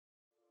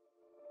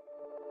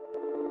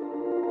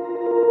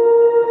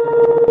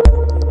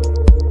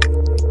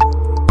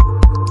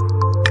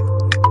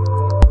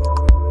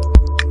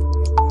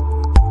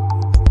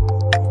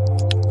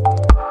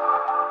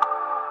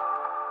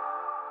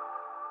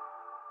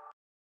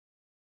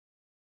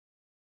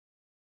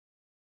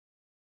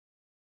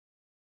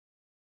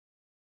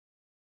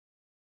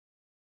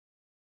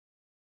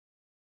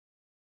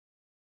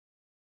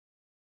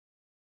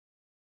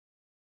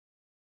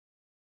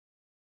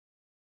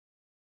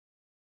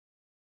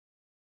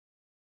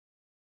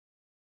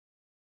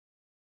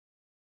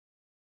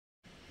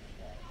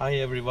Hi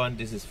everyone,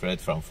 this is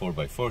Fred from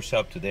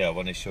 4x4Shop. Today I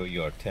want to show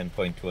you our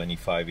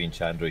 10.25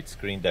 inch Android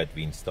screen that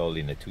we installed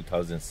in a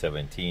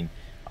 2017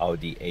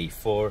 Audi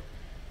A4.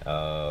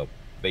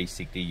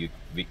 Basically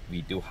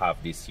we do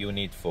have this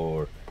unit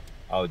for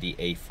Audi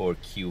A4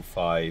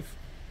 Q5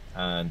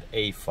 and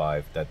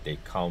A5 that they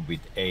come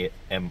with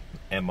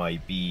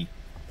MIB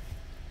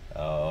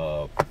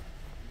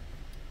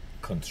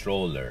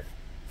controller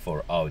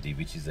for Audi,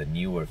 which is a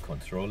newer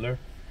controller.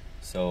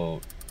 So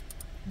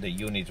the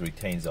unit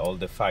retains all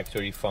the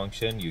factory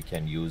function. You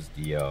can use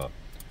the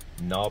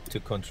knob to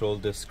control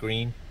the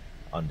screen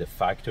on the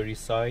factory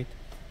side,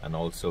 and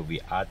also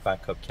we add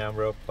backup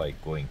camera by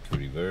going to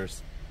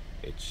reverse.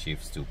 It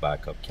shifts to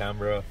backup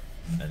camera,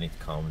 and it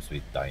comes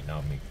with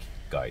dynamic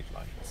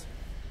guidelines.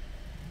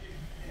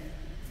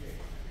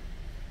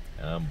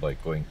 And by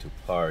going to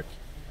park,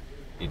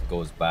 it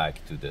goes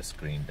back to the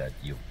screen that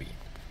you've been.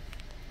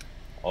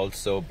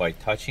 Also, by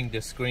touching the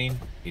screen,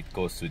 it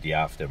goes to the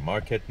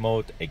aftermarket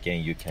mode.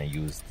 Again, you can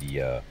use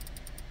the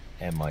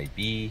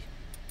MIB.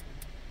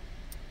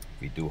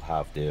 We do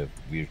have the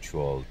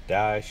virtual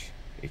dash.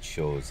 It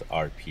shows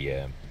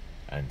RPM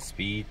and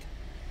speed.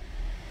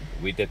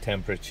 With the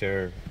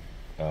temperature,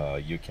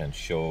 you can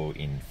show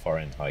in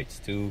Fahrenheit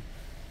too.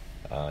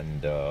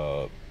 And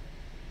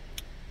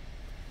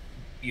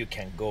you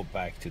can go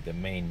back to the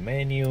main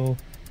menu.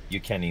 You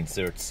can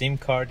insert SIM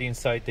card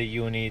inside the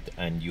unit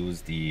and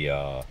use the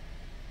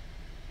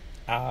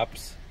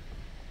apps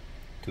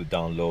to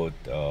download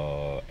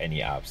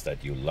any apps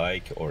that you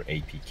like or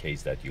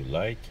APKs that you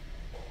like.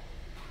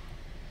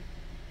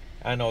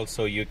 And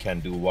also you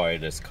can do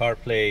wireless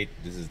CarPlay.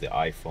 This is the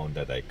iPhone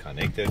that I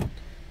connected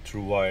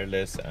through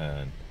wireless,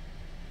 and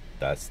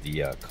that's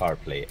the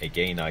CarPlay.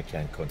 Again, I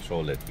can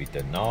control it with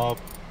the knob,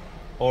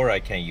 or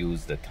I can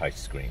use the touch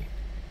screen.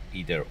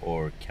 Either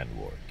or can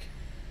work.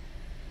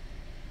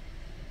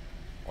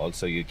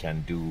 Also, you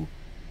can do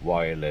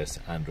wireless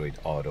Android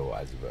Auto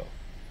as well.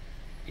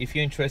 If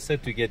you're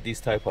interested to get these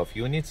type of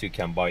units, you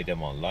can buy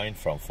them online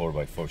from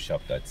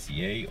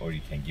 4x4Shop.ca, or you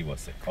can give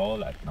us a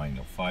call at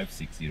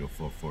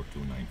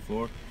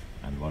 905-604-4294,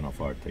 and one of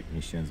our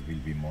technicians will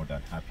be more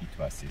than happy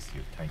to assist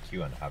you. Thank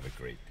you and have a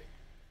great day.